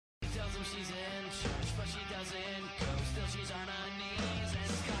she's in church, but she doesn't go. Still she's on her knees,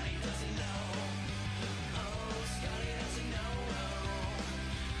 and Scotty doesn't know. Oh, Scotty doesn't know.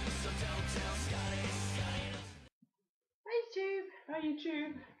 So don't tell Scotty. Scotty doesn't. Hey YouTube. Hi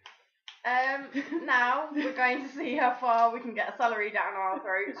YouTube. Now we're going to see how far we can get a celery down our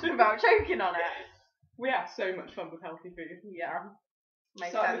throats without choking on it. We have so much fun with healthy food. Yeah.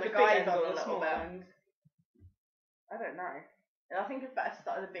 Make Start them with the the big guys end on or a the little small bit. end? I don't know. I think it's better to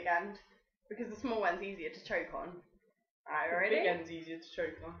start at the big end because the small end's easier to choke on. Alright, The ready? big end's easier to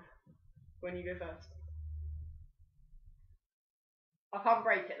choke on. When you go first. I can't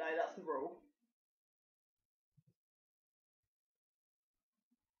break it though, that's the rule.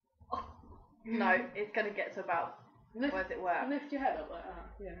 No, it's going to get to about, where does it work? Lift your head up like that.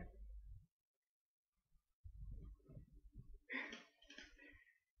 Yeah.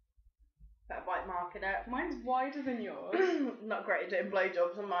 Better bite mark in it. Mine's wider than yours. Not great at doing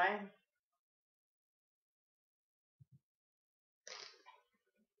blowjobs on mine.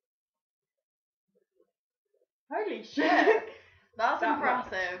 Holy shit! That's That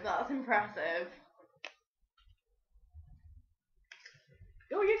impressive. That's impressive.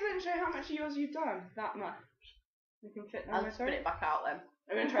 Oh, you didn't show how much of yours you've done. That much. You can fit down I'll my spit throat. it back out then.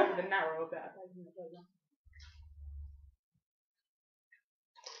 I'm going to try with a narrower bit.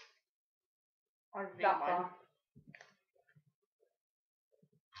 I think That mine. far.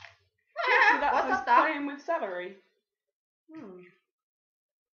 Ah, So that's what's us up, that? playing with celery.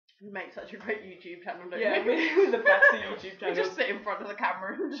 You make such a great YouTube channel, don't Yeah, you? we're the best YouTube We channel. just sit in front of the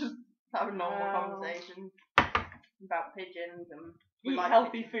camera and just have a normal Wow. conversation about pigeons and we Eat like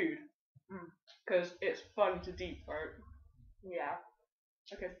healthy pigeons. food. Because it's fun to deep throat. Yeah.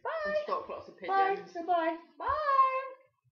 Okay, And bye. stalk lots of Bye. pigeons. So bye. Bye.